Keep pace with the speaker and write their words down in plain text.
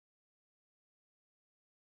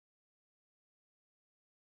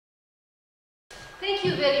Thank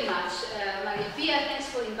you very much, Maria Pia. Thanks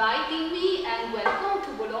for inviting me, and welcome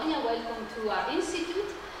to Bologna, welcome to our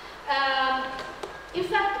institute. In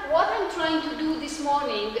fact, what I'm trying to do this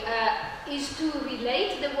morning is to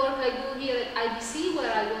relate the work I do here at IBC, where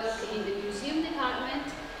I work in the museum department,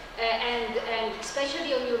 and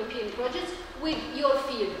especially on European projects, with your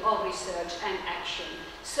field of research and action.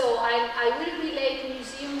 So I will relate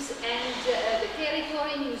museums and the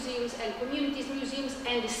territory, museums and communities, museums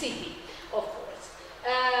and the city, of course.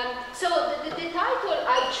 So the title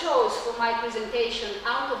I chose for my presentation,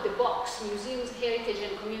 Out of the Box, Museums, Heritage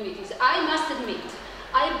and Communities, I must admit,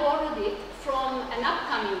 I borrowed it from an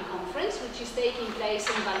upcoming conference which is taking place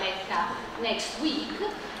in Valletta next week,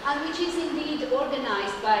 and which is indeed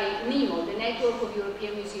organized by NEMO, the Network of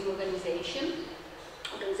European Museum Organizations,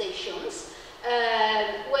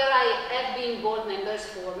 where I have been board members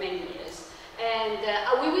for many years. And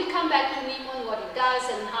we will come back to NEMO and what it does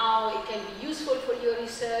and how it can be useful for your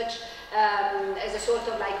research as a sort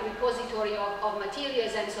of like repository of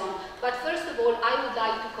materials and so on. But first of all, I would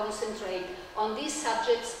like to concentrate on these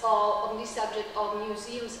subjects on this subject of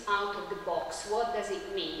museums out of the box. What does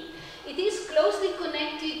it mean? It is closely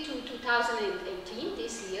connected to 2018,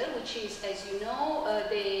 this year, which is, as you know,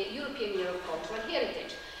 the European Year of Cultural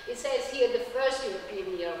Heritage. It says here the first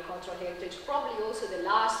European Year of Cultural Heritage, probably also the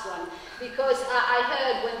last one, because I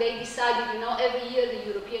heard when they decided, you know, every year the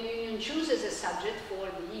European Union chooses a subject for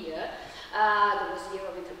the year. There was the Year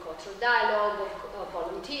of Intercultural Dialogue, of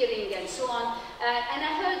volunteering, and so on. And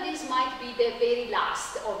I heard this might be the very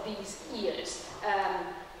last of these years,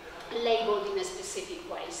 labeled in a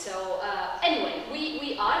specific way. So anyway,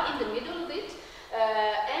 we are in the middle of it,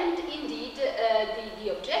 and indeed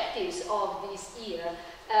the objectives of this year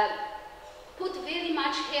put very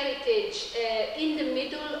much heritage in the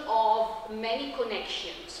middle of many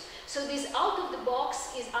connections. So this out of the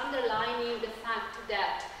box is underlining the fact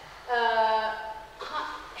that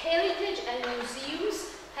heritage and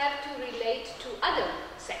museums have to relate to other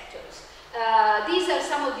sectors. These are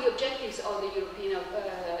some of the objectives of the European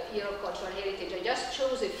Year of Cultural Heritage. I just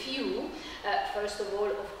chose a few. First of all,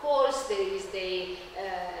 of course, there is the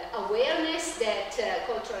awareness that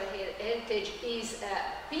cultural heritage is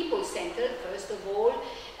people-centered, first of all,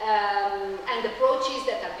 and approaches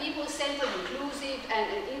that are people-centered, inclusive, and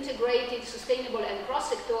integrated, sustainable, and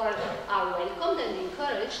cross-sectoral are welcomed and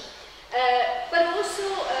encouraged. But also,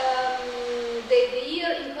 the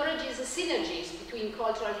year encourages the synergies between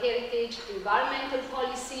cultural heritage, environmental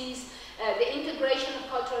policies, the integration of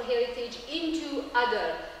cultural heritage into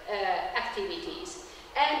other activities,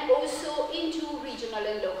 and also into regional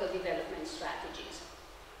and local development strategies.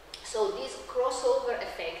 So this crossover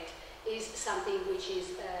effect is something which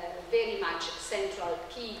is very much central,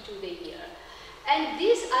 key to the year. And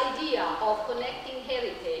this idea of connecting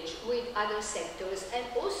heritage with other sectors and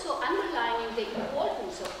also underlining the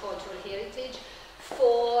importance of cultural heritage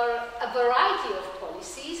for a variety of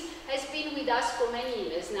policies has been with us for many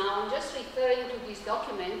years now. I'm just referring to this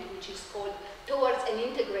document, which is called Towards an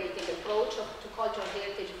Integrated Approach to Cultural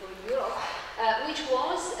Heritage for Europe, which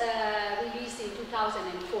was released in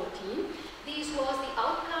 2014. This was the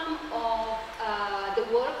outcome of the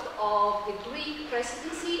work of the Greek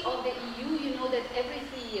presidency of the EU. You know that every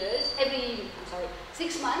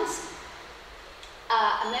 6 months,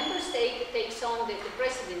 a member state takes on the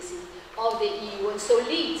presidency of the EU and so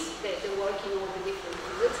leads the work in all the different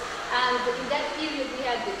periods. And in that period we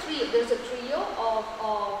had there's a trio of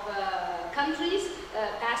countries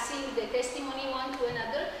passing the testimony one to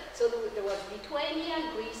another. So there was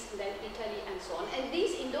Lithuania, Greece, and then Italy, and so on. And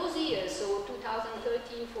these, in those years, so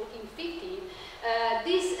 2013, 14, 15,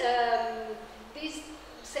 this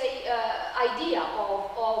idea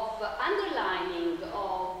of underlining,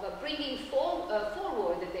 of bringing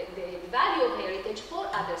forward the value of heritage for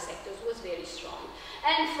other sectors was very strong.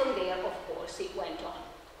 And from there, of course, it went on.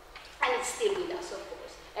 And it's still with us, of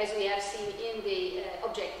course, as we have seen in the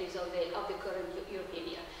objectives of the current European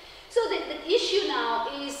year. So the issue now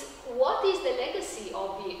is, what is the legacy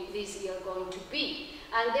of this year going to be?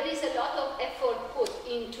 And there is a lot of effort put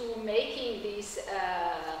into making this,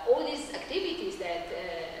 all these activities that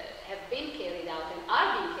have been carried out and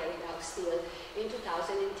are being carried out still in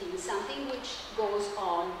 2018, something which goes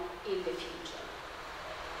on in the future.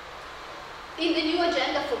 In the new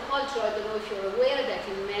agenda for culture, I don't know if you're aware that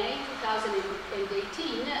in May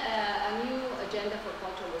 2018, a new agenda for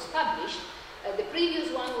culture was published. The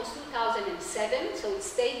previous one was 2007, so it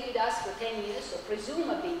stayed with us for 10 years, so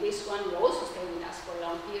presumably this one will also stay with us for a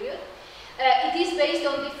long period. It is based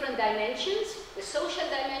on different dimensions: the social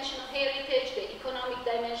dimension of heritage, the economic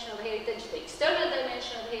dimension of heritage, the external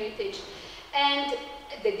dimension of heritage, and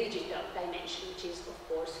the digital dimension, which is, of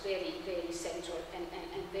course, very, very central and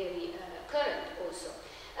very current also.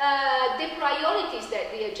 The priorities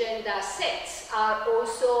that the agenda sets are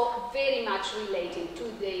also very much related to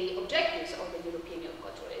the objectives of the European Year of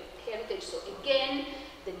Cultural Heritage. So again,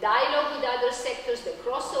 the dialogue with other sectors, the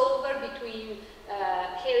crossover between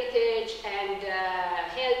heritage and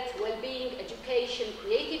health, well-being, education,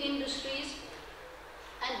 creative industries.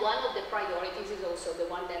 And one of the priorities is also the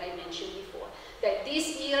one that I mentioned before, that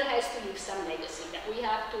this year has to leave some legacy, that we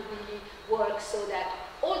have to really work so that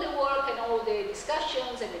all the work and all the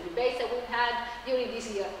discussions and the debates that we've had during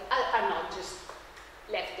this year are not just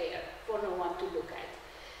left there for no one to look at.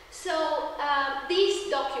 So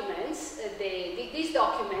these documents, this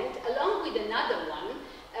document, along with another one,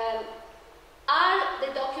 are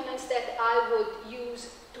the documents that I would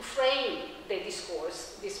use to frame the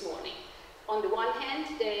discourse this morning. On the one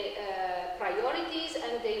hand, the priorities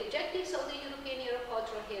and the objectives of the European Year of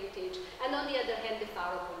Cultural Heritage, and on the other hand, the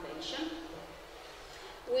Faro Convention,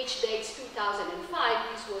 which dates 2005.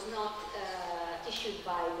 This was not issued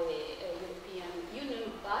by the European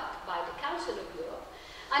Union, but by the Council of Europe.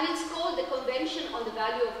 And it's called the Convention on the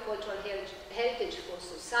Value of Cultural Heritage for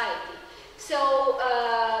Society. So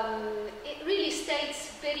it really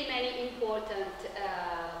states very many important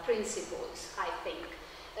principles, I think,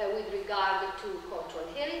 with regard to cultural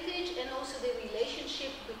heritage, and also the relationship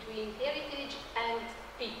between heritage and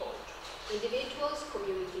people, individuals,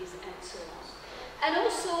 communities, and so on. And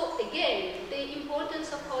also, again, the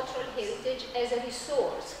importance of cultural heritage as a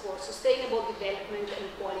resource for sustainable development and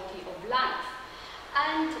quality of life,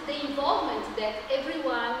 and the involvement that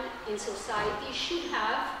everyone in society should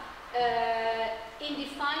have in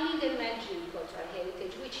defining and managing cultural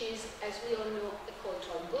heritage, which is, as we all know, a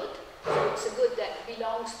cultural good. So it's a good that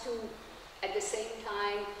belongs to, at the same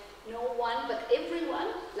time, no one but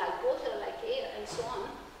everyone, like water, like air, and so on.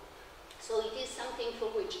 So it is something for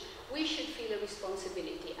which we should feel a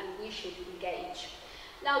responsibility and we should engage.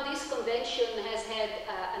 Now, this convention has had,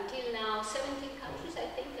 until now, 17 countries, I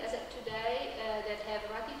think, as of today, that have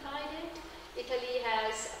ratified it. Italy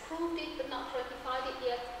has approved it but not ratified it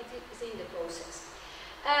yet. It is in the process.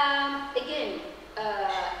 Again,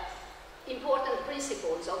 important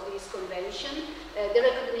principles of this convention, the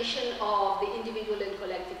recognition of the individual and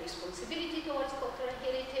collective responsibility towards cultural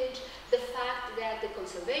heritage, the fact that the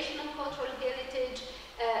conservation of cultural heritage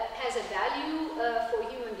has a value for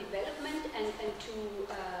human development and to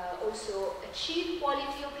also achieve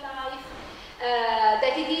quality of life,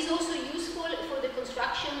 that it is also useful for the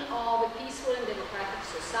construction of a peaceful and democratic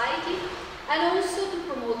society, and also to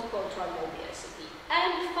promote cultural diversity.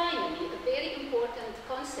 And finally, a very important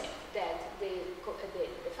concept that the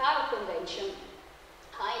Faro Convention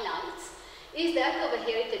highlights is that of a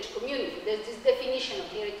heritage community. There's this definition of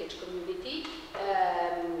heritage community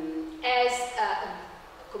as a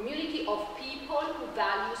community of people who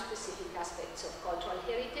value specific aspects of cultural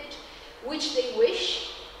heritage, which they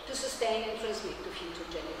wish to sustain and transmit to future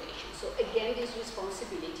generations. So again, this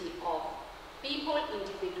responsibility of people,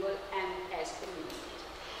 individual, and as communities.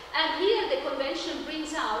 And here the convention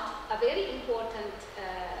brings out a very important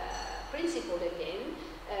principle again,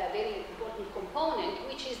 a very important component,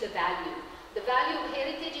 which is the value. The value of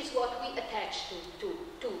heritage is what we attach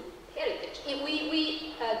to heritage. If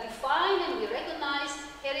we define and we recognize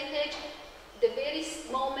heritage the very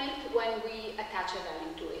moment when we attach a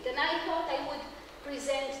value to it. And I thought I would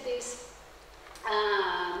present this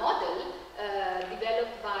model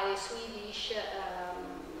developed by a Swedish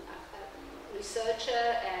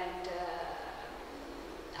researcher and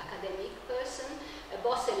academic person,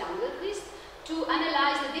 Bosse Langerqvist, to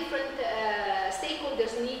analyze the different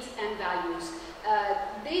stakeholders' needs and values.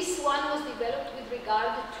 This one was developed with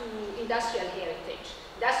regard to industrial heritage.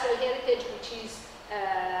 Industrial heritage which is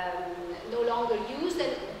no longer used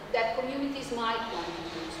and that communities might want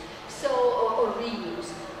to use, so, or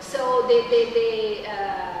reuse. So the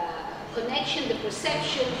connection, the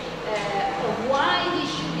perception of why this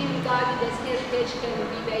should be regarded as heritage can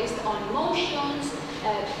be based on emotions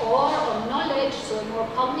or on knowledge, so a more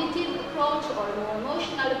cognitive approach or a more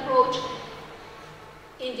emotional approach,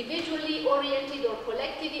 individually oriented or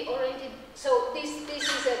collectively oriented. So this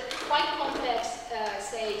is a quite complex,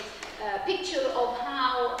 picture of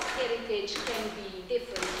how heritage can be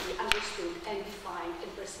differently understood and defined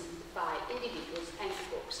and perceived by individuals and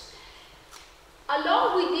groups.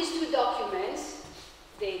 Along with these two documents,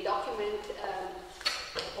 the document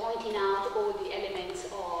pointing out all the elements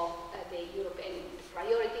of the European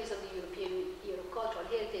priorities of the European Year of Cultural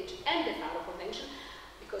Heritage and the Faro Convention,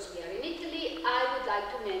 because we are in Italy, I would like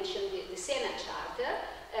to mention the Siena Charter,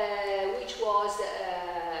 which was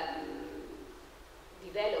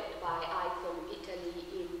developed by ICOM Italy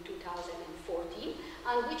in 2014,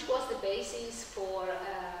 and which was the basis for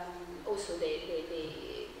also the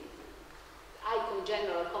ICOM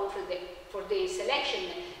General Conference for the selection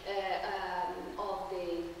of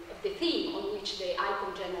the theme on which the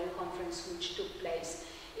ICOM General Conference, which took place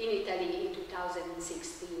in Italy in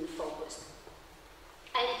 2016, focused.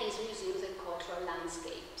 And it is museums and cultural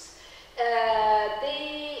landscapes.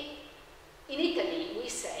 In Italy, we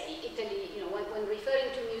say, when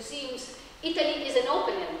referring to museums, Italy is an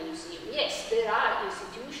open-air museum. Yes, there are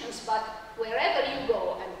institutions, but wherever you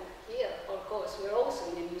go, and here, of course, we're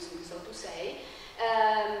also in a museum, so to say,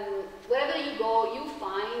 wherever you go, you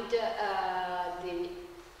find the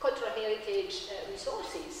cultural heritage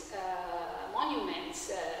resources,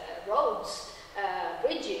 monuments, roads,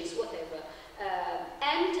 bridges, whatever.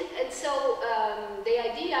 And so the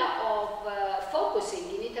idea of focusing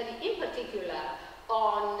in Italy in particular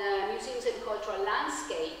on museums and cultural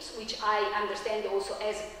landscapes, which I understand also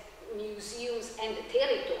as museums and the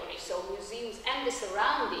territory, so museums and the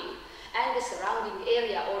surrounding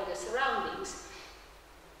area or the surroundings,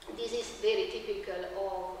 this is very typical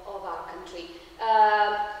of our country.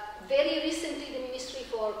 Very recently, the Ministry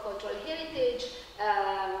for Cultural Heritage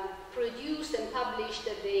produced and published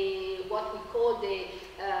what we call the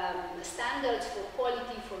standards for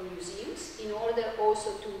quality for museums, in order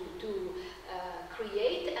also to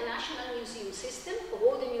create a national museum system of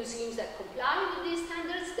all the museums that comply with these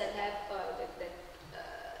standards, that have that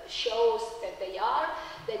shows that they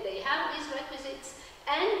have these requisites.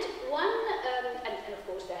 And and of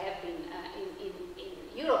course there have been in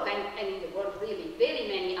Europe and in the world really very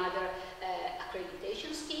many other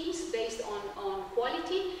accreditation schemes based on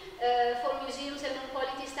quality for museums and on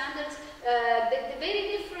quality standards. The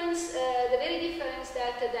very difference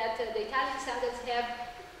that the Italian standards have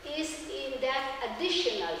is in that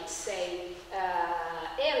additional, say,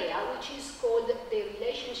 area, which is called the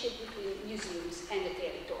relationship between museums and the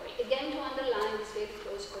territory. Again, to underline this very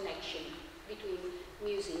close connection between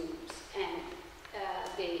museums and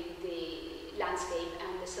the landscape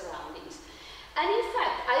and the surroundings. And in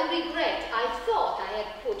fact, I thought I had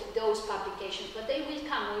put those publications, but they will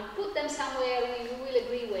come. We'll put them somewhere, we will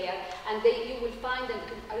agree where, and you will find them.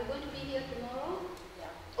 Are you going to be here tomorrow?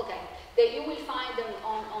 Yeah. Okay. You will find them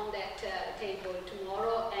on that table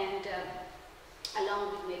tomorrow, and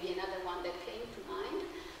along with maybe another one that came to mind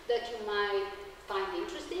that you might find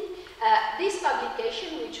interesting. This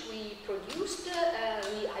publication, which we produced,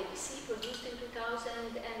 IDC produced in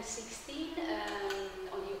 2016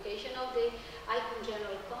 on the occasion of the ICOM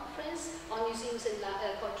General Conference on Museums and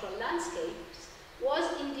Cultural Landscapes, was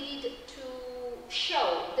indeed to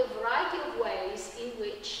show the variety of ways in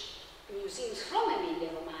which museums from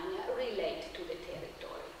Emilia-Romagna relate to the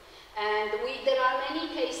territory. And there are many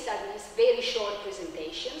case studies, very short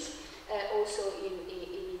presentations, also in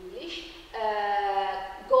English,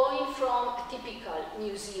 going from a typical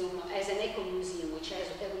museum as an eco-museum, which has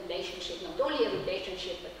a relationship, not only a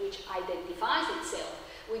relationship, but which identifies itself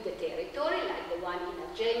with the territory, like the one in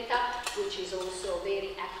Argenta, which is also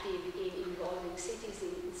very active in involving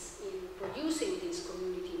citizens in producing these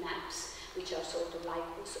community maps, which are sort of like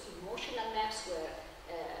also emotional maps where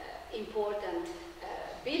important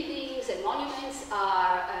buildings and monuments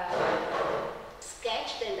are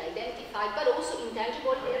sketched and identified, but also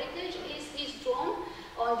intangible heritage is drawn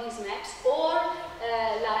on these maps, or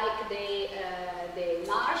like the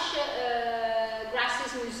Marsh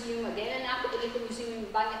Grasses Museum, again a little museum in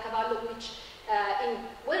Bagnacavallo,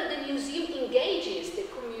 where the museum engages the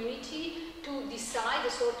community to decide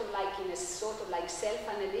in a sort of like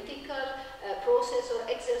self-analytical process or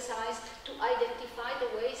exercise to identify the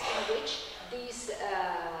ways in which this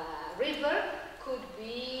river could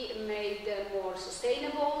be made more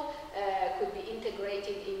sustainable, could be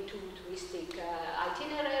integrated into touristic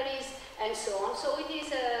itineraries, and so on. So it is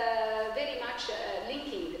very much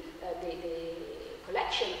linking the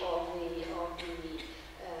collection of the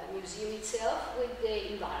museum itself with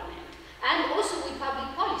the environment, and also with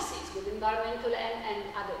public policies, with environmental and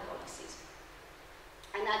other policies.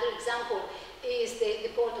 Another example is the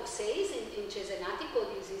Port of Sais in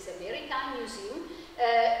Cesenatico. This is a maritime museum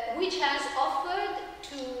which has offered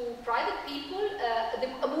to private people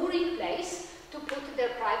a mooring place to put their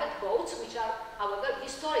private boats, which are, however,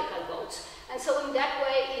 historical boats. And so in that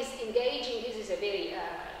way is engaging. This is a very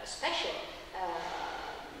special,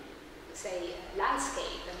 say,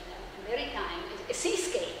 landscape, a maritime, a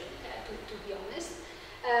seascape, to be honest.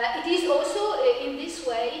 It is also, in this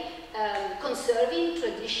way, conserving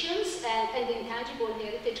traditions and the intangible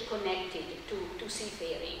heritage connected to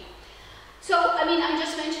seafaring. So, I mean, I'm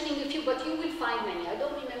just mentioning a few, but you will find many. I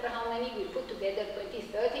don't remember how many we put together. together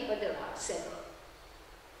 2030, but there are several.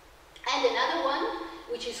 And another one,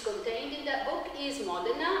 which is contained in that book, is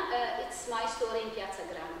Modena. It's my story in Piazza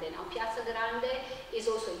Grande. Now, Piazza Grande is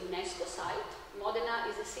also a UNESCO site. Modena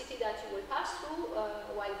is a city that you will pass through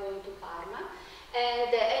while going to Parma.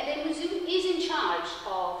 And the museum is in charge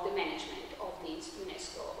of the management of this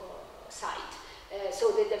UNESCO site.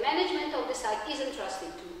 So the management of the site is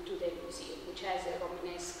entrusted to the museum, which has a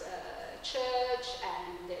Romanesque church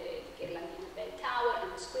and the Ghirlandina Bell Tower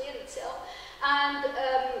and the square itself. And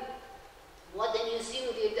what the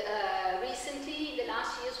museum did recently in the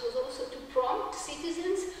last years was also to prompt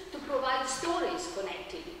citizens to provide stories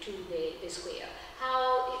connected to the square.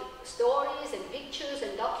 Stories and pictures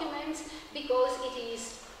and documents, because it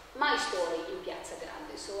is my story in Piazza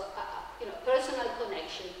Grande, so personal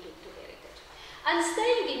connection to heritage. And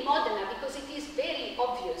staying in Modena, because it is very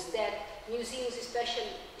obvious that museums,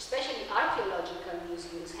 especially archaeological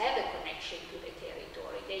museums, have a connection to the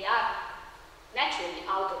territory. They are naturally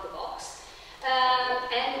out of the box.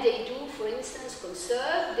 And they do, for instance,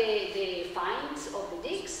 conserve the finds of the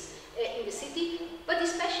digs in the city, but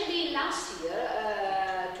especially last year,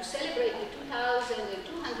 to celebrate the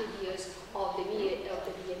 2,200 years of the Via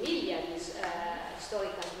Emilia, this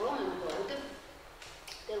historical Roman road,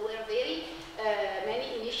 there were very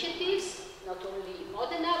many initiatives, not only in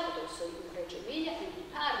Modena, but also in Reggio Emilia and in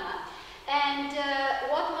Parma. And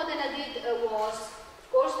what Modena did was,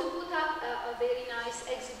 of course, to put up a very nice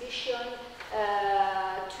exhibition,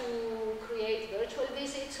 to create virtual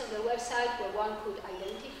visits on the website where one could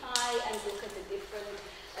identify and look at the different,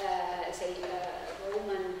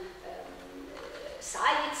 Roman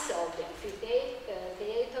sites of the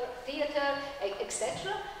theater,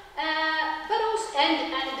 etc. But also,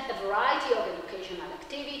 and a variety of educational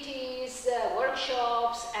activities,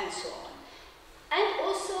 workshops, and so on. And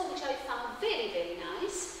also, which I found very, very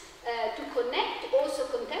nice, to connect also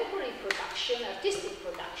contemporary production, artistic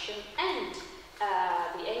production, and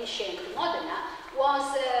the ancient Modena,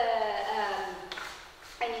 was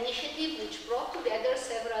an initiative which brought together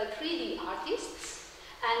several 3D artists,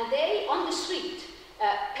 and they, on the street,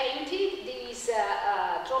 painted these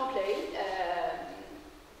trompe-l'œil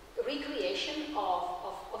recreation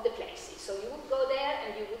of the places. So you would go there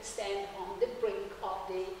and you would stand on the brink of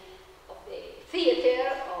the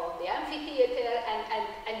theater, of the amphitheater,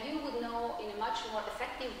 and you would know in a much more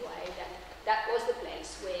effective way that that was the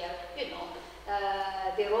place where,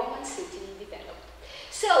 the Roman city developed.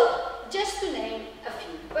 So, just to name a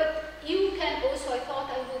few, but you can also, I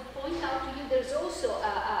thought I would point out to you, there's also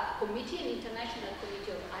a committee, an international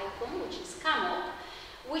committee of ICOM, which is CAMO,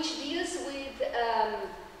 which deals with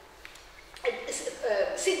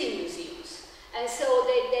city museums. And so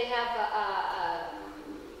they have a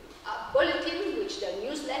bulletin, which their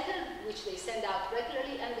newsletter, which they send out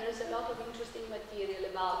regularly, and there is a lot of interesting material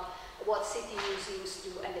about what city museums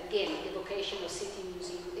do. And again, the vocation of city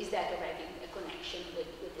museum is that of having a connection with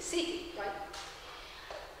the city, right?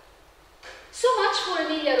 So much for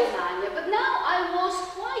Emilia-Romagna, but now I was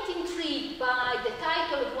quite intrigued by the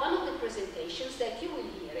title of one of the presentations that you will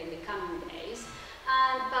hear in the coming days,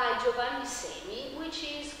 and by Giovanni Semi, which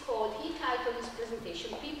is called, he titled his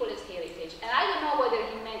presentation, People as Heritage. And I don't know whether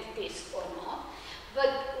he meant this or not, but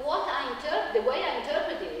the way I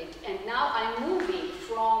interpreted it, and now I'm moving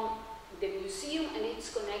from the museum and its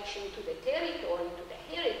connection to the territory, to the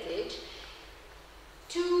heritage,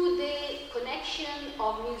 to the connection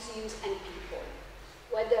of museums and people,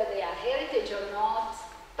 whether they are heritage or not.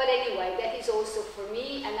 But anyway, that is also for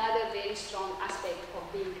me another very strong aspect of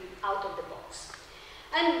being out of the box.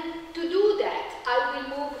 And to do that, I will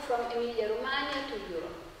move from Emilia-Romagna to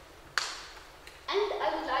Europe. And I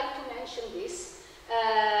would like to mention this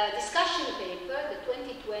discussion paper, the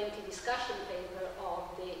 2020 discussion paper of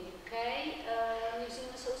the UK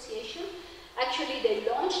Museum Association. Actually, they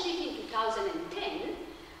launched it in 2010,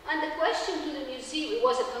 and the question to the museum, it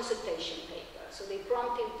was a consultation paper, so they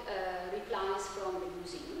prompted replies from the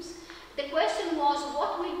museums. The question was,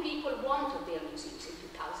 what will people want of their museums in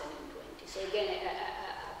 2020? So again, a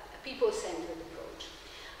people-centered approach.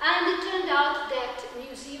 And it turned out that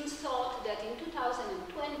museums thought that in 2020,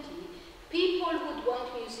 people would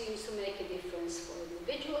want museums to make a difference for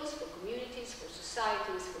individuals, for communities, for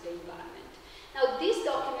societies, for the environment. Now, this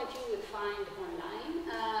document you will find online.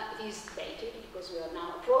 It is dated because we are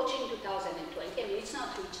now approaching 2020. I mean, it's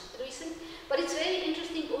not recent, but it's very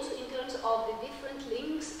interesting also in terms of the different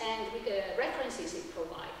links and references it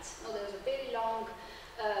provides. Now, there's a very long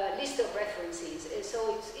list of references,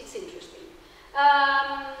 so it's interesting.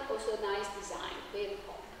 Also nice design, very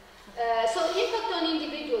pop. So impact on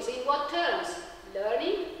individuals, in what terms?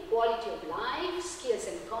 Learning, quality of life, skills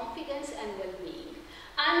and confidence, and well-being.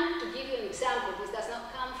 And to give you an example, this does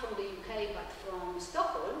not come from the UK but from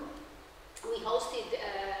Stockholm. We hosted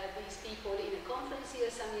these people in a conference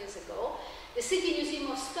here some years ago. The City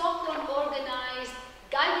Museum of Stockholm organized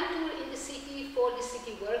guided tour in the city for the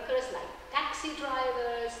city workers, like taxi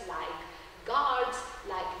drivers, like guards,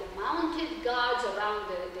 like the mounted guards around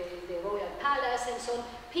the royal palace and so on.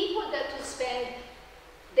 People that would spend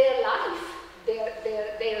their life,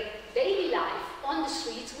 their daily life on the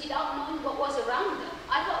streets without knowing what was around them.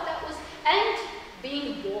 I thought that was, and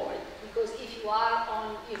being bored, because if you are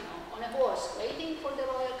on, on a horse waiting for the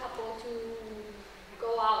royal couple to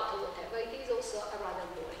go out or whatever, it is also a rather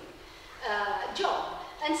boring job.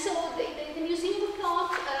 And so the museum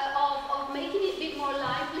thought of making it a bit more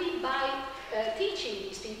lively by teaching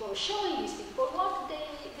these people, showing these people what the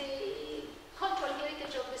cultural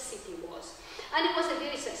heritage of the city was. And it was a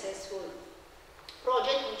very successful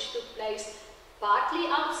project which took place partly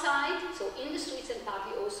outside, so in the streets, and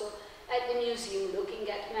partly also at the museum, looking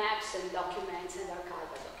at maps and documents and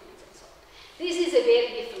archival documents and so on. This is a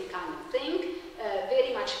very different kind of thing,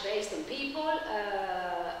 very much based on people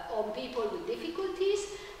with difficulties,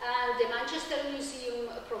 and the Manchester Museum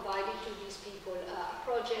provided to these people a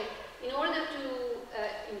project in order to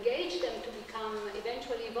engage them to become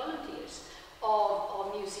eventually volunteers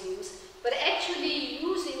of museums, but actually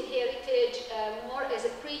using heritage more as a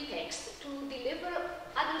pretext to deliver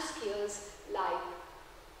other skills like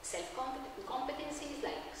self-competencies,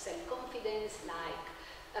 like self-confidence, like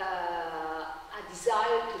a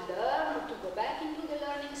desire to learn, to go back into the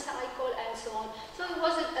learning cycle, and so on. So it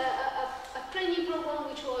was a training program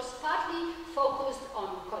which was partly focused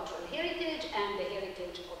on cultural heritage and the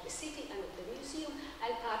heritage of the city and of the museum,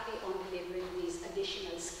 and partly on delivering these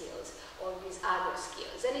additional skills or these other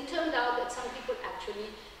skills. And it turned out that some people actually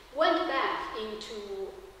went back into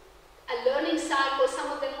a learning cycle.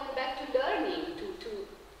 Some of them went back to learning, to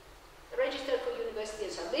register for university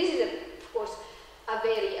and so on. This is, of course, a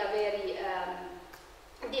very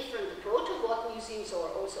different approach of what museums, or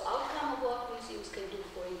also outcome of what museums can do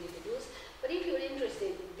for individuals. But if you're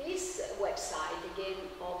interested, this website, again,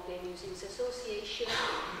 of the Museums Association,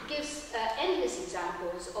 gives endless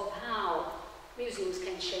examples of how museums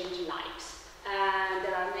can change lives. And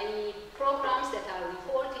there are many programs that are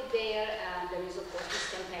reported there, and there is, of course,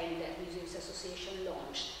 this campaign that Museums Association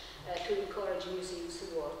launched to encourage museums to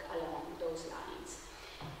work along those lines.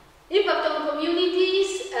 Impact on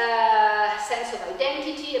communities, sense of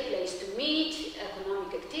identity, a place to meet,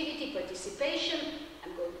 economic activity, participation.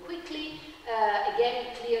 I'm going quickly.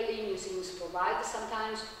 Again, clearly museums provide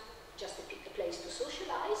sometimes just a place to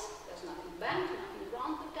socialize. There's nothing bad, nothing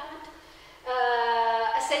wrong with that.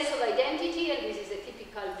 A sense of identity, and this is a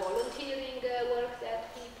typical volunteering work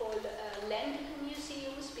that people lend to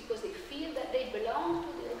museums because they feel that they belong to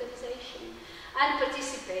the organization. And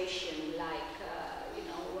participation, like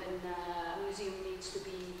when a museum needs to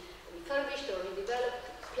be refurbished or redeveloped,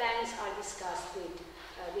 plans are discussed with,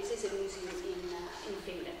 this is a museum in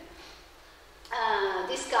Finland,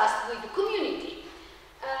 discussed with the community.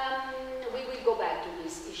 We will go back to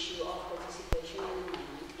this issue of participation in a moment.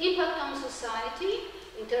 Impact on society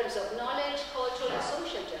in terms of knowledge, cultural and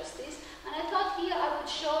social justice. And I thought here I would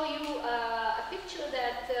show you a picture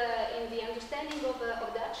that in the understanding of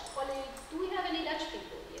Dutch colleagues. Do we have any Dutch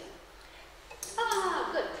people here? Ah,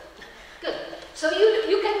 good, good. So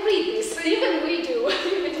you can read this, but even we do,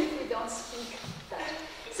 even if we don't speak Dutch.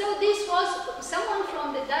 So this was someone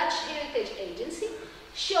from the Dutch Heritage Agency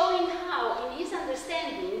showing how, in his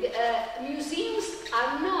understanding, museums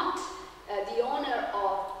are not the owner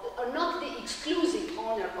of, or not the exclusive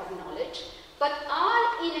owner of knowledge, but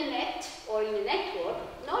are in a net or in a network,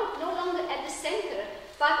 no longer at the center,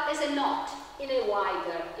 but as a knot in a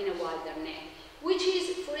wider net, which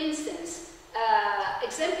is, for instance,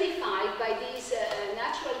 exemplified by this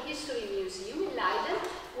Natural History Museum in Leiden,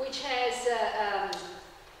 which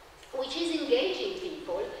is engaging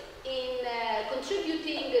people in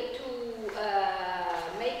contributing to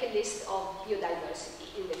make a list of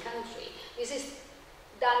biodiversity in the country. This is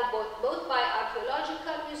done both by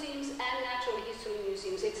archaeological museums and natural history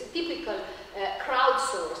museums. It's a typical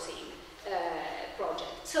crowdsourcing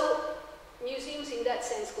project. So museums in that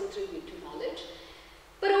sense contribute to knowledge,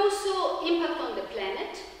 but also impact on the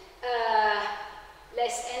planet,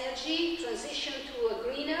 less energy, transition to a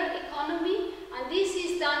greener economy, and this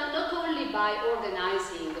is done not only by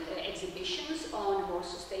organizing exhibitions on a more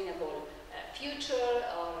sustainable future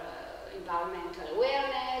or environmental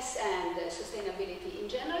awareness and sustainability in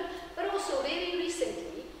general, but also very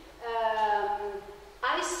recently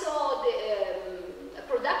I saw a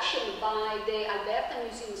production by the Alberta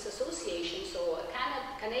Museums Association, so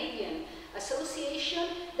a Canadian association,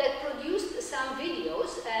 that produced some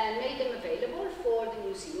videos and made them available for the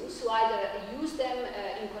museums to either use them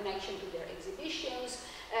in connection to their exhibitions,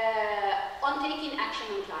 on taking action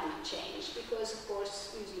on climate change, because of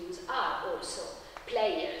course museums are also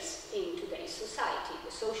players in today's society.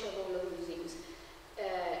 The social role of museums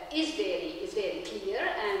is very clear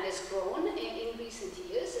and has grown in recent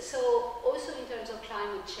years. So also in terms of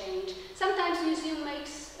climate change, sometimes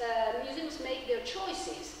museums make their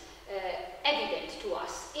choices evident to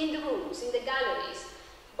us in the rooms, in the galleries,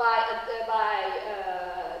 by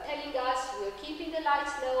telling us we're keeping the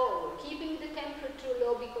lights low, or we're keeping the temperature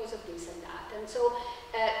low because of this and that. And so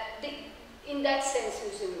in that sense,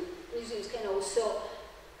 museums can also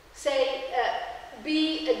say,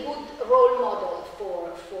 be a good role model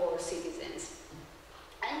for citizens.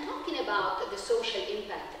 And talking about the social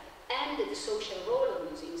impact and the social role of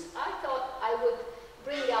museums, I thought I would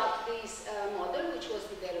bring out this model, which was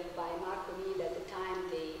developed by Margherita at the time,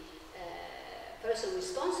 the person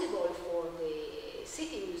responsible for the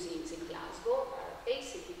city museums in Glasgow, or 8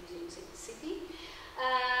 city museums in the city.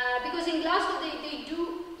 Because in Glasgow they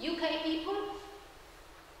do UK people.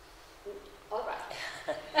 All right.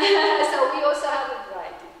 So we also have a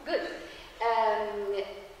variety. Good.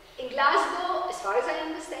 In Glasgow, as far as I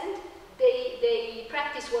understand, they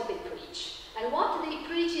practice what they preach. And what they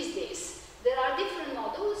preach is this. There are different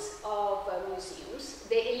models of museums.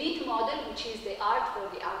 The elite model, which is the art for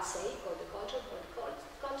the art's sake, or the culture for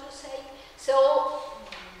the culture's sake. So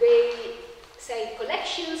they say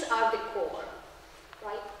collections are the core,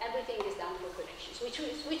 right? Everything is done for collections,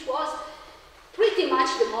 which was pretty much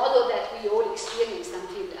the model that we all experienced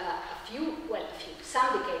until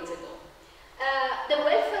some decades ago. The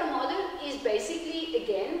welfare model is basically,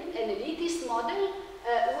 again, an elitist model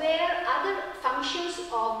where other functions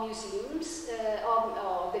of museums,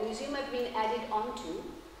 of the museum have been added onto,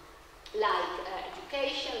 like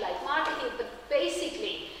education, like marketing, but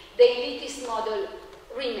basically the elitist model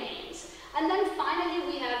remains. And then finally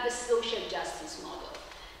we have the social justice model,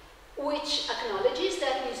 which acknowledges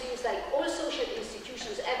that museums, like all social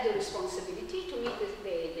institutions, have the responsibility to meet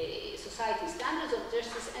the society's standards of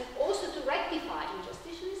justice and also to rectify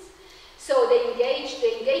injustices. So the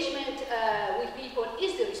engagement with people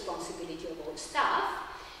is the responsibility of all staff.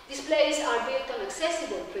 Displays are built on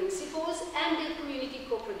accessible principles, and the community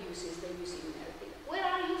co-produces the museum narrative. Where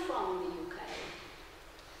are you from in the UK?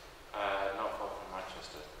 Not far from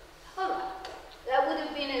Manchester. All right. That would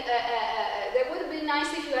have been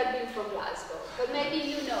nice if you had been from Glasgow, but maybe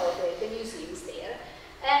you know the museums there.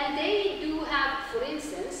 And they do have, for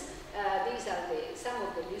instance, these are some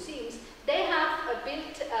of the museums. They have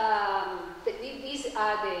built. These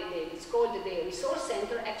are it's called the resource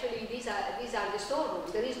center. Actually, these are the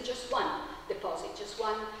storerooms. There is just one deposit, just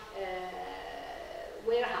one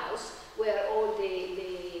warehouse where all the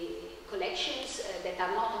collections that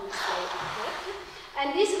are not on display are kept.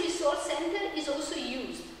 And this resource center is also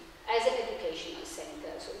used as an educational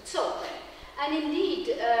center, so it's open. And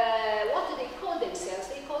indeed, what do they call themselves?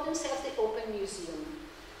 They call themselves the Open Museum.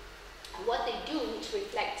 And what they do, which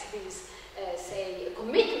reflects this, say,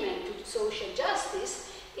 commitment to social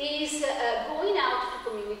justice, is going out to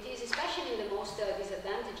communities, especially in the most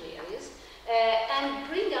disadvantaged areas, and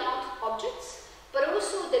bring out objects, but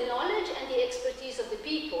also the knowledge and the expertise of the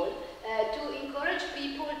people to encourage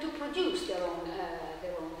people to produce their own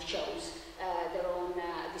shows, their own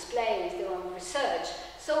displays, their own research.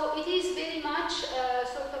 So it is very much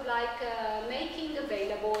sort of like making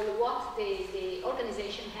available what the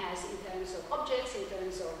organization has in terms of objects, in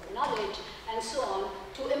terms of knowledge, and so on,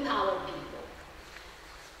 to empower people.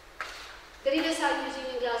 The Riverside Museum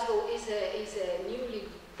in Glasgow is a newly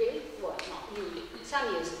built, well, not newly,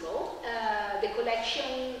 some years ago. The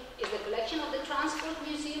collection is the collection of the Transport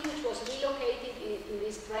Museum, which was relocated in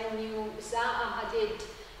this brand new Zaha Hadid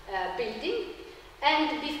building.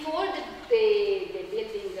 And before the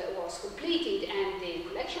building was completed and the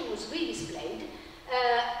collection was redisplayed,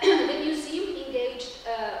 the museum engaged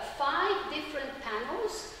 5 different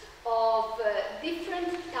panels of different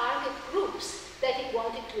target groups that it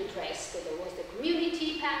wanted to address. So there was the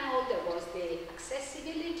community panel, there was the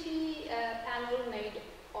accessibility panel made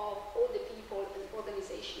of all the people and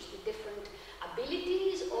organizations with different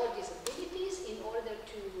abilities or disabilities in order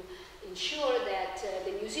to ensure that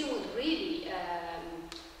the museum would really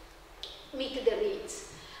meet the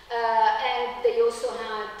needs. And they also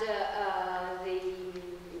had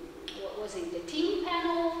the team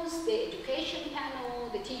panels, the education panel,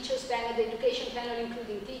 the teachers panel, the education panel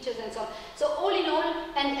including teachers and so on. So all in all,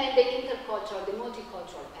 and the intercultural, the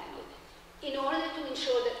multicultural panel. in order to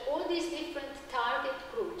ensure that all these different target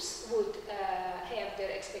groups would have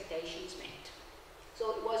their expectations met.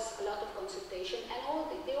 So it was a lot of consultation, and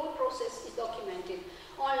the whole process is documented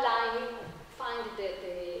online. You find these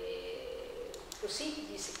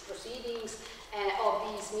proceedings of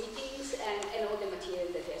these meetings and all the material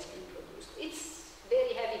that has been produced. It's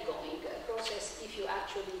very heavy-going process if you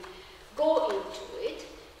actually go into it,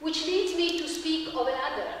 which leads me to speak of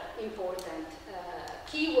another important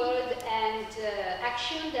keyword and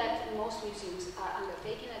action that most museums are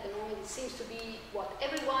undertaking at the moment. It seems to be what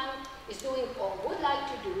everyone is doing or would like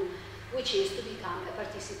to do, which is to become a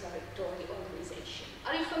participatory organization.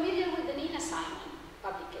 Are you familiar with the Nina Simon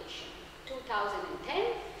publication?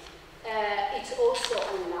 2010. It's also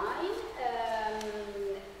online,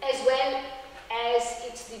 as well as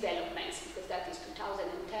its developments, because that is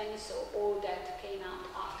 2010, so all that came out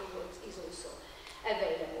afterwards is also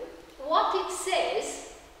available. What it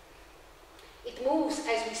says, it moves,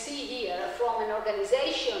 as we see here, from an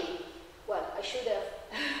organization, well, I should have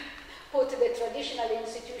put the traditional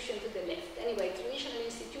institution to the left. Anyway, traditional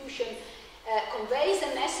institution conveys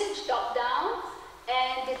a message top-down,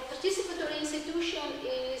 and the participatory institution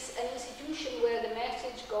is an institution where the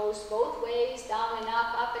message goes both ways, down and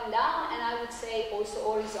up and down, and I would say also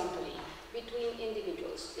horizontally, between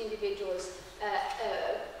individuals. Individuals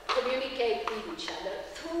communicate with each other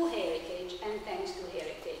through heritage and thanks to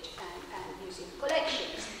heritage and museum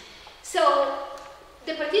collections. So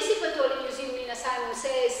the participatory museum, Nina Simon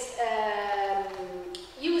says,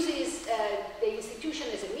 uses the institution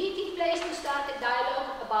as a meeting place to start a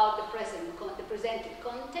dialogue about the presented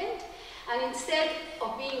content, and instead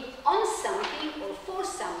of being on something or for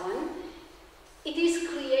someone, it is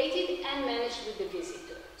created and managed with the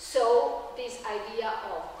visitor. So this idea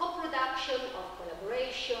of co-production, of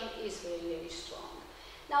collaboration is very, very strong.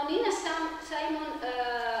 Now Nina Simon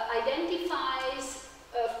identifies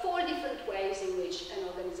 4 different ways in which an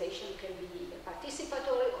organization can be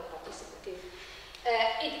participatory or participative,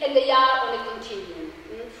 and they are on a continuum,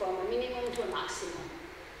 from a minimum to a maximum,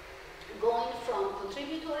 going from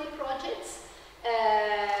contributory projects,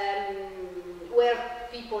 where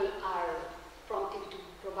people are prompted to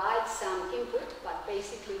provide some input, but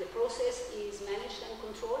basically the process is managed and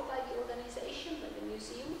controlled by the organization, by the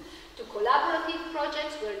museum, to collaborative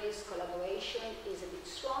projects where this collaboration is a bit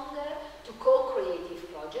stronger, to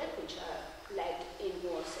co-creative projects, which are led in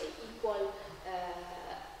more, say, equal,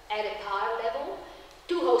 at a par level,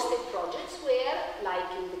 to hosted projects where, like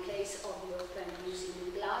in the case of the European Museum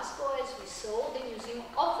in Glasgow, as we saw, the museum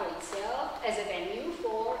offered itself as a venue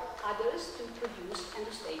for others to produce and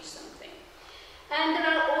to stage something. And there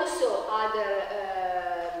are also other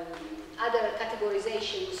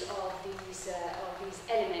categorizations of these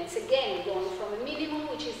elements, again going from a minimum,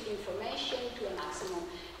 which is information, to a maximum,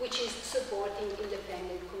 which is supporting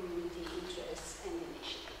independent community interests and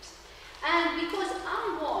initiatives. And because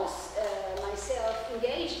I was myself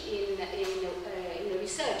engaged in a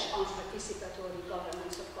research on participatory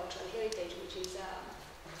governance of cultural heritage, which is,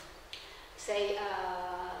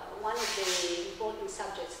 one of the important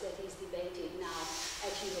subjects that is debated now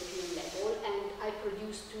at European level, and I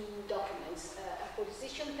produced 2 documents, a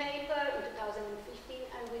position paper in 2015,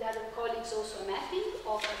 and with other colleagues also a mapping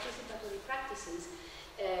of participatory practices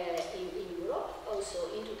in Europe,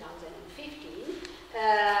 also in 2015,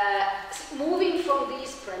 moving from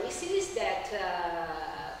these premises that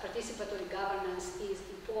participatory governance is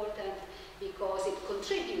important because it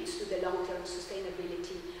contributes to the long-term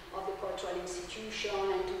sustainability of the cultural institution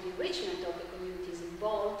and to the enrichment of the communities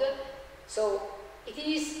involved. So it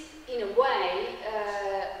is, in a way,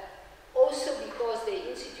 also because the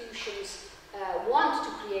institutions want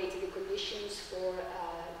to create the conditions for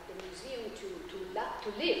the museum to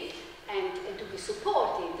live and to be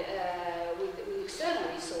supported with external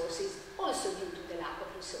resources, also due to the lack of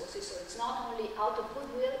resources. So it's not only out of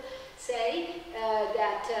goodwill, say,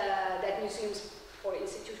 that museums or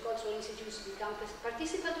cultural institutions become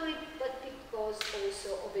participatory, but because also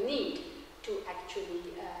of a need to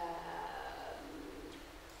actually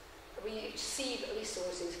receive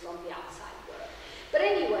resources from the outside world. But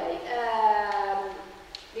anyway,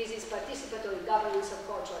 this is participatory governance of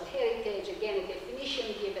cultural heritage, again a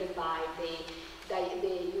definition given by the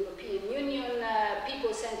European Union,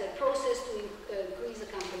 people-centered process to increase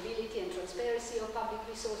accountability and transparency of public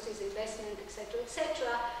resources, investment, etc.,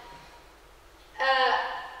 etc.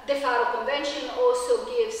 The Faro Convention also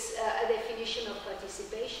gives a definition of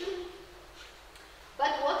participation.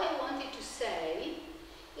 But what I wanted to say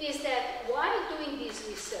is that while doing this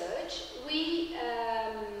research, we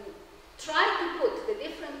tried to put the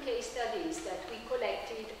different case studies that we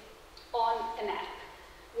collected on a map,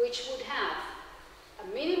 which would have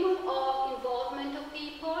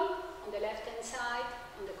on the left-hand side,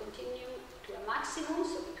 on the continuum, to a maximum,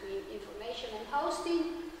 so between information and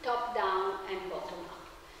hosting, top-down and bottom-up.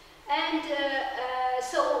 And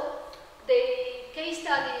so the case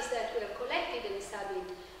studies that were collected and studied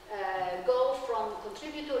go from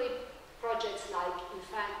contributory projects like, in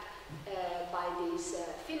fact, by this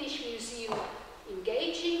Finnish museum,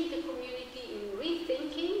 engaging the community in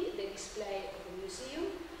rethinking the display of the museum,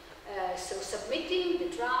 so submitting the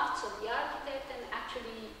drafts of the architect and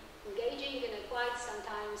actually engaging in a quite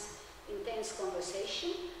sometimes intense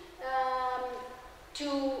conversation,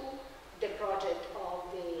 to the project of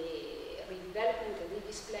the redevelopment and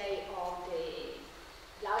redisplay of the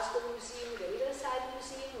Glasgow Museum, the Riverside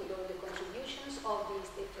Museum, with all the contributions of these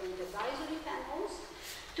different advisory panels,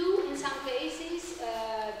 to, in some cases,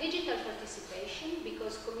 digital participation,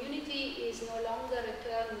 because community is no longer a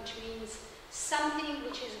term which means something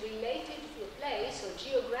which is related to a place or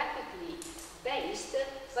geographically based,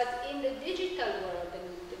 but in the digital world and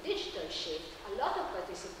the digital shift, a lot of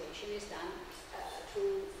participation is done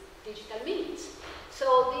through digital means.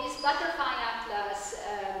 So this Butterfly Atlas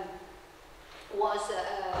was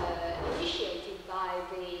initiated by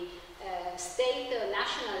the State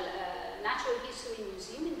National Natural History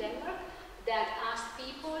Museum in Denmark, that asked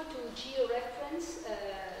people to georeference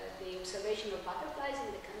the observation of butterflies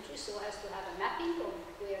in the country so as to have a mapping of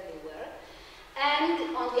where they were.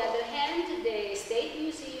 And on the other hand, the State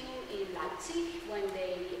Museum in Leipzig, when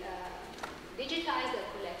they digitized their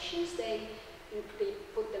collections, they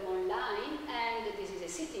put them online, and this is a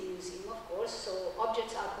city museum, of course, so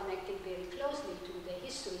objects are connected very closely to the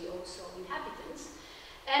history also of inhabitants.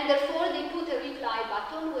 And therefore, they put a reply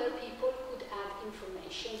button where people could add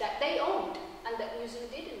information that they owned and that museum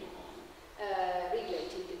didn't own,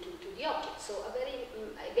 related to the object. So a very,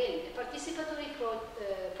 again, a participatory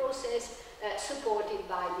process supported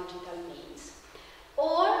by digital means.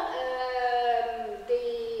 Or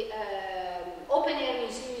the Open Air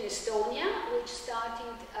Museum in Estonia, which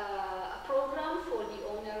started a program for the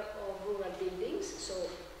owner of rural buildings, so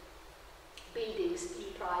buildings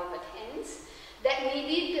in private hands, that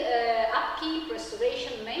needed upkeep,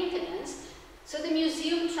 restoration, maintenance. So the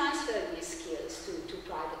museum transferred these skills to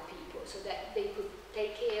private people so that they could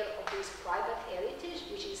take care of this private heritage,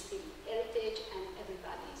 which is still heritage and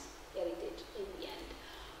everybody's heritage in the end.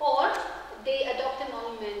 Or they adopt a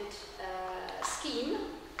monument scheme,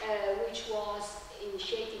 which was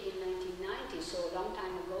initiated in 1990, so a long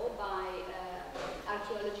time ago, by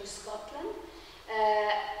Archaeology Scotland,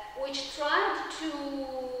 which tried to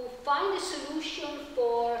find a solution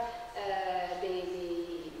for the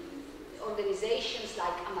organizations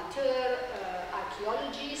like amateur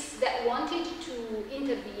archaeologists that wanted to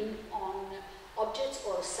intervene on objects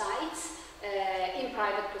or sites in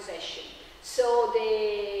private possession. So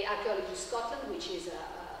the Archaeology Scotland, which is a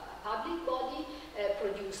public body,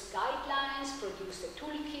 produced guidelines, produced a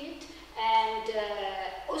toolkit, and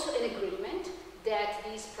also an agreement that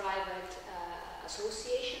these private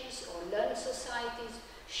associations or learned societies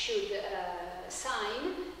should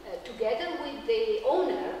sign together with the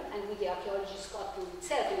owner and with the Archaeology Scotland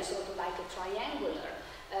itself, in a sort of like a triangular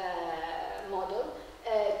model,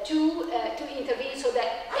 to intervene so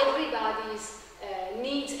that everybody's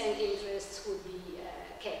needs and interests would be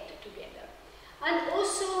kept together. And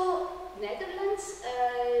also Netherlands,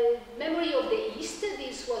 Memory of the East.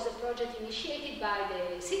 This was a project initiated by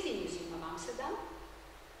the City Museum of Amsterdam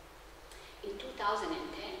in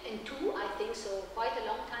 2002, I think, so quite a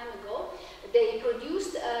long time ago. They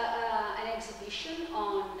produced an exhibition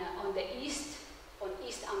on East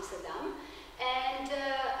Amsterdam, and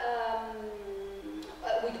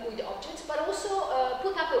with objects, but also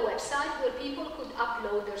put up a website where people could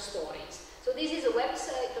upload their stories. So this is a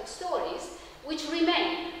website of stories which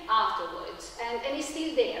remain afterwards and is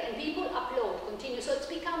still there, and people upload, continue. So it's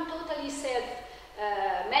become totally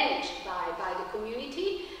self-managed by the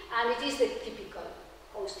community, and it is the typical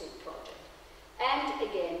hosted project. And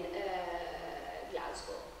again,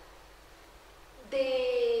 Glasgow.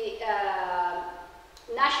 The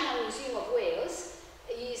National Museum of Wales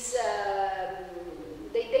is,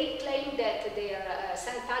 they claim that their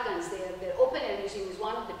St. Pagans, their open air museum, is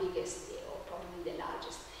one of the biggest, or probably the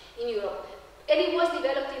largest in Europe. And it was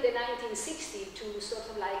developed in the 1960s to sort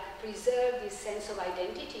of like preserve this sense of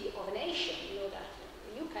identity of a nation. You know that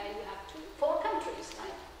in the UK we have 4 countries,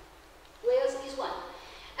 right? Wales is one.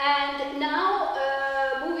 And now,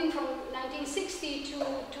 moving from 1960 to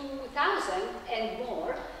 2000 and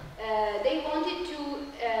more, they wanted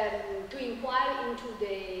to inquire into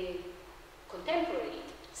the contemporary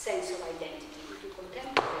sense of identity, into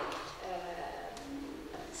contemporary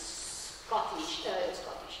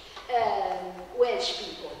Welsh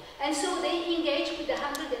people. And And so they engage with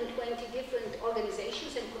 120 different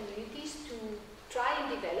organizations and communities to try and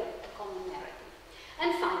develop a common narrative.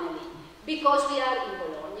 And finally, because we are in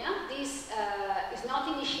Bologna, this was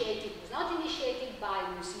not initiated by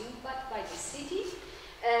the museum, but by the city.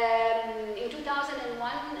 In 2001,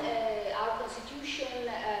 our constitution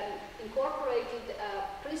incorporated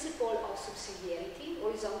a principle of subsidiarity,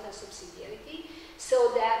 horizontal subsidiarity,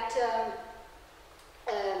 so that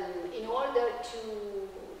in order to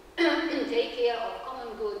take care of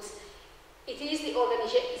common goods, it is the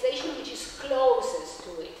organization which is closest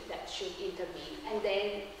to it that should intervene, and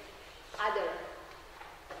then other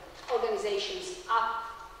organizations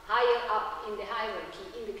higher up in the hierarchy,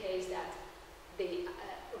 in the case that the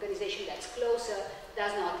organization that's closer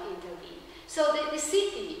does not intervene. So the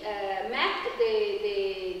city mapped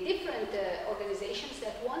the different organizations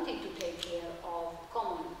that wanted to take care of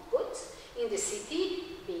common goods in the city,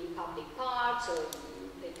 being public parks, or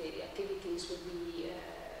the activities would be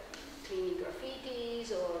cleaning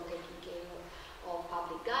graffitis or taking care of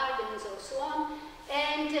public gardens or so on,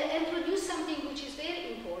 and produce something which is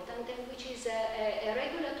very important and which is a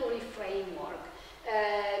regulatory framework.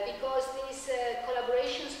 Because these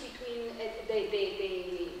collaborations between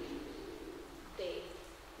the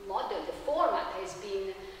model, the format has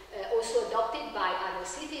been also adopted by other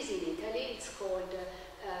cities in Italy. It's called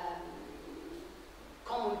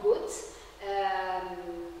common goods,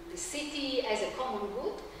 the city as a common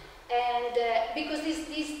good. And because these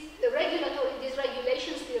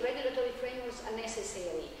regulations, the regulatory frameworks are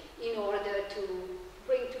necessary in order to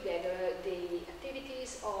bring together the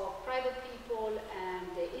activities of private people and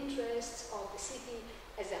the interests of the city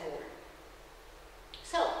as a whole.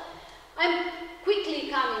 So, I'm quickly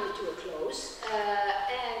coming to a close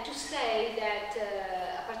and to say that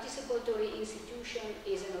a participatory institution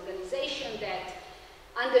is an organization that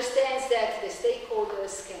understands that the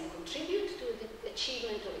stakeholders can contribute to the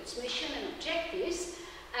achievement of its mission and objectives,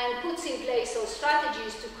 and puts in place those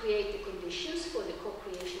strategies to create the conditions for the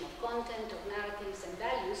co-creation of content, of narratives and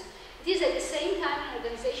values. It is at the same time an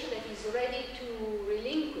organization that is ready to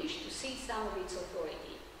relinquish, to cede some of its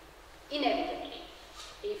authority. Inevitably,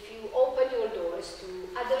 if you open your doors to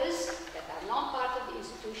others that are not part of the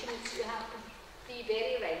institutions, you have to be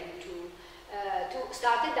very ready to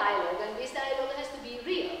start a dialogue, and this dialogue has to be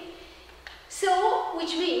real. So,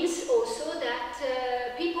 which means also that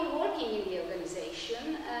people working in the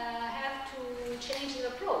organization have to change their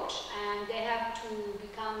approach, and they have to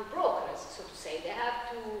become brokers, so to say. They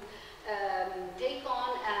have to take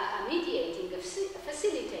on a mediating, a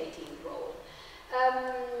facilitating role.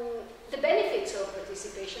 The benefits of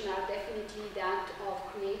participation are definitely that of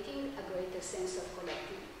creating a greater sense of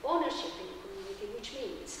collective ownership in the community, which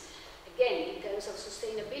means, again, in terms of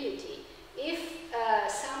sustainability, if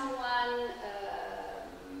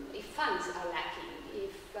if funds are lacking,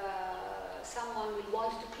 if someone will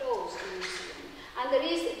want to close a museum, and there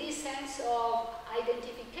is this sense of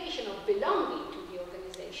identification, of belonging to the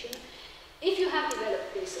organization, if you have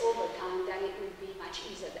developed this over time, then it will be much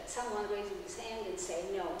easier that someone raises his hand and say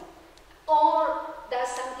no, or does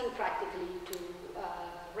something practically to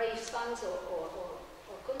raise funds or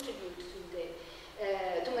contribute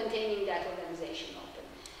to maintaining that organization open.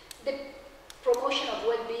 The promotion of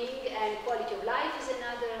well-being and quality of life is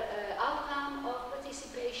another outcome of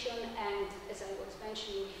participation, and as I was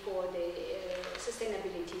mentioning before, the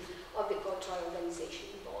sustainability of the cultural organization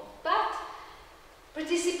involved. But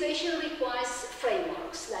participation requires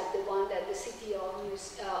frameworks like the one that the city of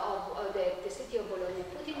Bologna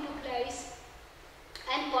put into place,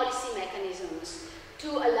 and policy mechanisms to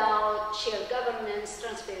allow shared governance,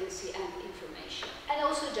 transparency, and information, and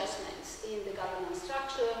also adjustments in the governance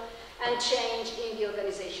structure and change in the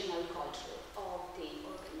organizational culture of the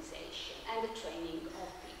organization and the training of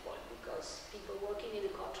people, because people working in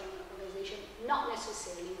a cultural organization not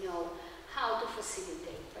necessarily know how to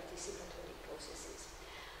facilitate participatory processes.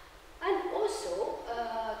 And also,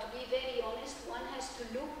 to be very honest, one has to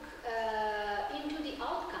look into the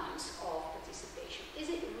outcomes of participation. Is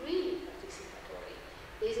it really participatory?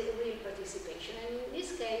 Is it real participation? And in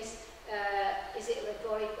this case, is it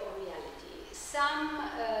rhetoric or reality?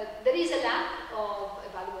 There is a lack of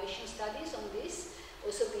evaluation studies on this,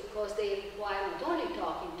 also because they require not only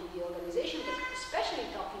talking to the organization, but especially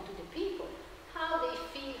talking to the people, how they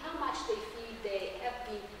feel, how much they feel they have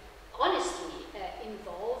been honestly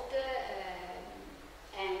involved,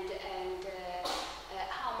 and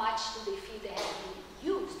how much do they feel they have been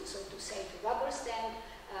used, so to say, to rubber stamp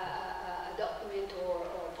a document or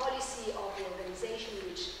policy of the organization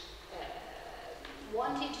which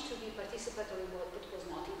wanted to be participatory but was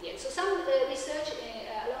not in the end. So some research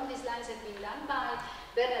along these lines have been done by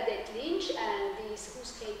Bernadette Lynch, and this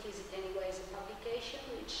Whose Cake Is It Anyway is a publication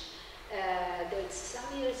which dates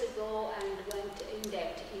some years ago and went in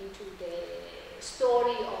depth into the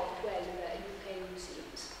story of 12 UK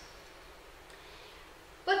museums.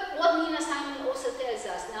 But what Nina Simon also tells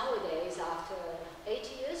us nowadays, after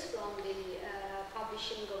 8 years from the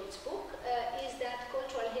publishing of its book, is that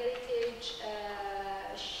cultural heritage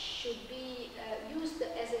should be used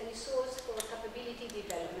as a resource for capability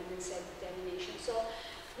development and self-determination. So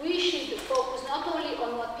we should focus not only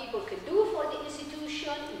on what people can do for the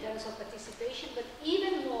institution in terms of participation, but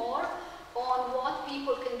even more on what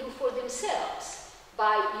people can do for themselves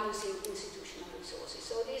by using institutional resources.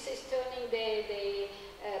 So this is turning the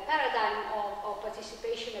paradigm of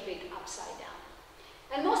participation a bit upside down.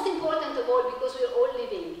 And most important of all, because we're all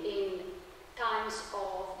living in times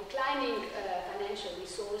of declining financial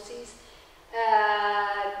resources,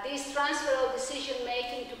 this transfer of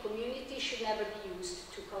decision-making to community should never be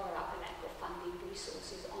used to cover up a lack of funding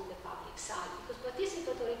resources on the public side, because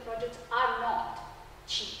participatory projects are not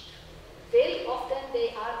cheap. Very often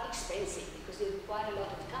they are expensive because they require a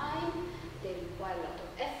lot of time, they require a lot of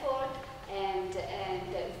effort, and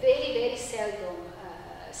very, very seldom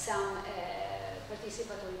some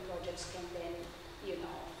participatory projects can then, you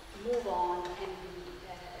know, move on and be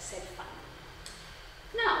self-funded.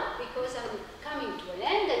 Now, because I'm coming to an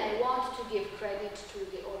end and I want to give credit to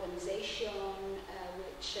the organization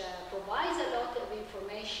which provides a lot of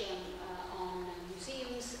information on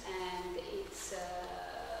museums and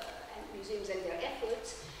museums and their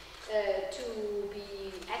efforts to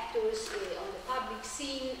be actors on the public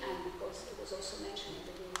scene, and because it was also mentioned at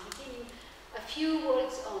the very beginning, a few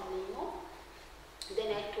words on NEMO, the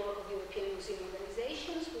Network of European Museum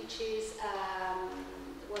Organizations, which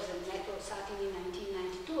was a network starting in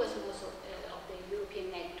 1992, as most of the European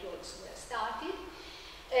networks were started.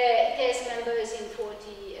 It has members in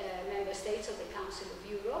 40 member states of the Council of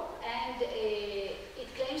Europe, and it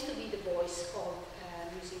claims to be the voice of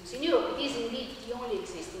museums in Europe. It is indeed the only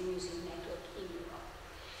existing museum network in Europe.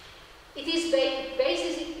 It is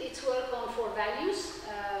bases its work on 4 values,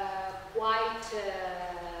 quite, I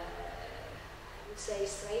would say,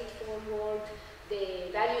 straightforward.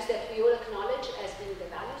 The values that we all acknowledge as being the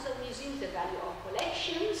values of museums, the value of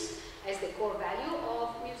collections as the core value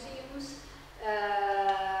of museums,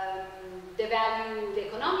 the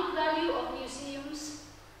economic value of museums,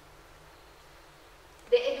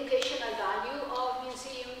 the educational value of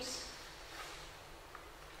museums,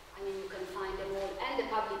 I mean, you can find them all, and the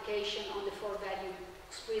publication on the 4 values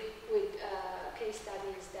with case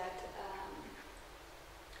studies that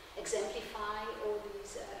exemplify all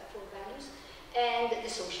these 4 values, and the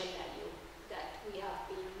social value that we have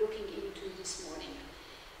been looking into this morning.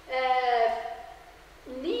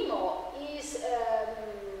 NEMO is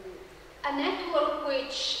a network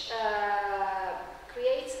which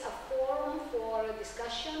creates a forum for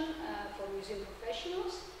discussion for museum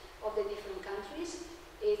professionals of the different countries.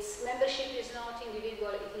 Its membership is not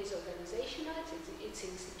individual, it is organizational, it's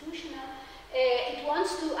institutional. It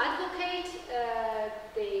wants to advocate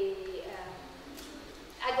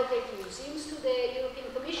advocate museums to the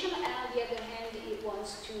European Commission, and on the other hand, it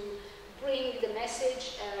wants to bring the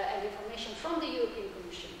message and information from the European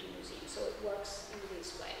Commission to museums. So it works in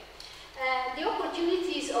this way. The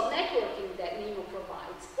opportunities of networking that NEMO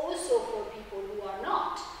provides, also for people who are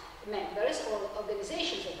not members or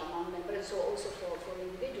organizations that are not members, so also for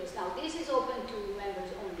individuals. Now, this is open to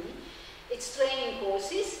members only. It's training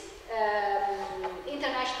courses,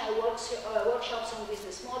 international workshops on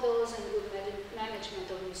business models and good management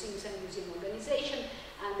of museums and museum organization.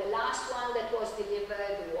 And the last one that was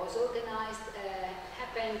delivered, was organized,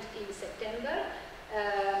 happened in September,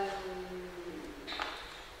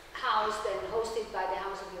 housed and hosted by the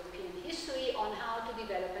House of European History, on how to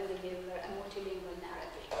develop and deliver a multilingual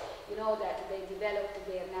narrative. You know that they developed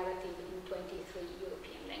their narrative in 23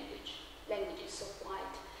 European languages, so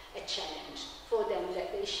quite a challenge for them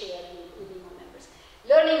that they share with NEMO members.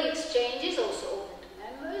 Learning exchange is also open to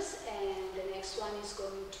members, and the next one is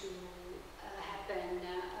going to happen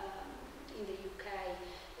in the UK,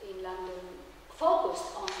 in London,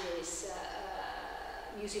 focused on this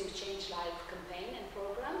Museum Change Live campaign and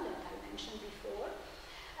program that I mentioned before.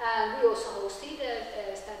 And we also hosted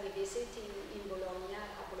a study visit in Bologna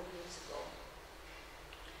a couple of years ago.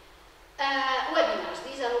 Webinars,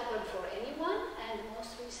 these are open for anyone, and the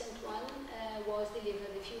most recent one was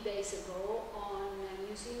delivered a few days ago on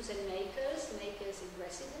museums and makers in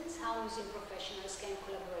residence, how museum professionals can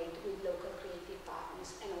collaborate with local creative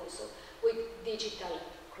partners and also with digital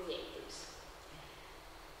creatives.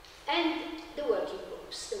 And the working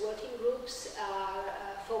groups. The working groups are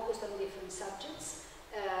focused on different subjects.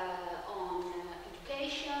 on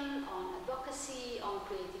education, on advocacy, on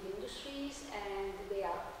creative industries, and they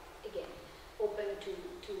are, again, open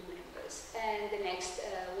to members. And the next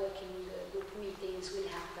working group meetings will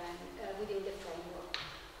happen within the framework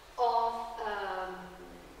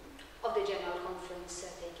of the General Conference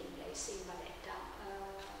taking place in Valletta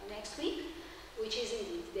next week, which is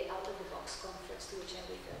indeed the out-of-the-box conference to which I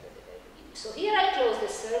referred at the very beginning. So here I close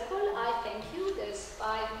the circle. I thank you. There's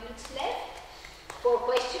 5 minutes left for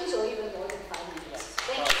questions or even more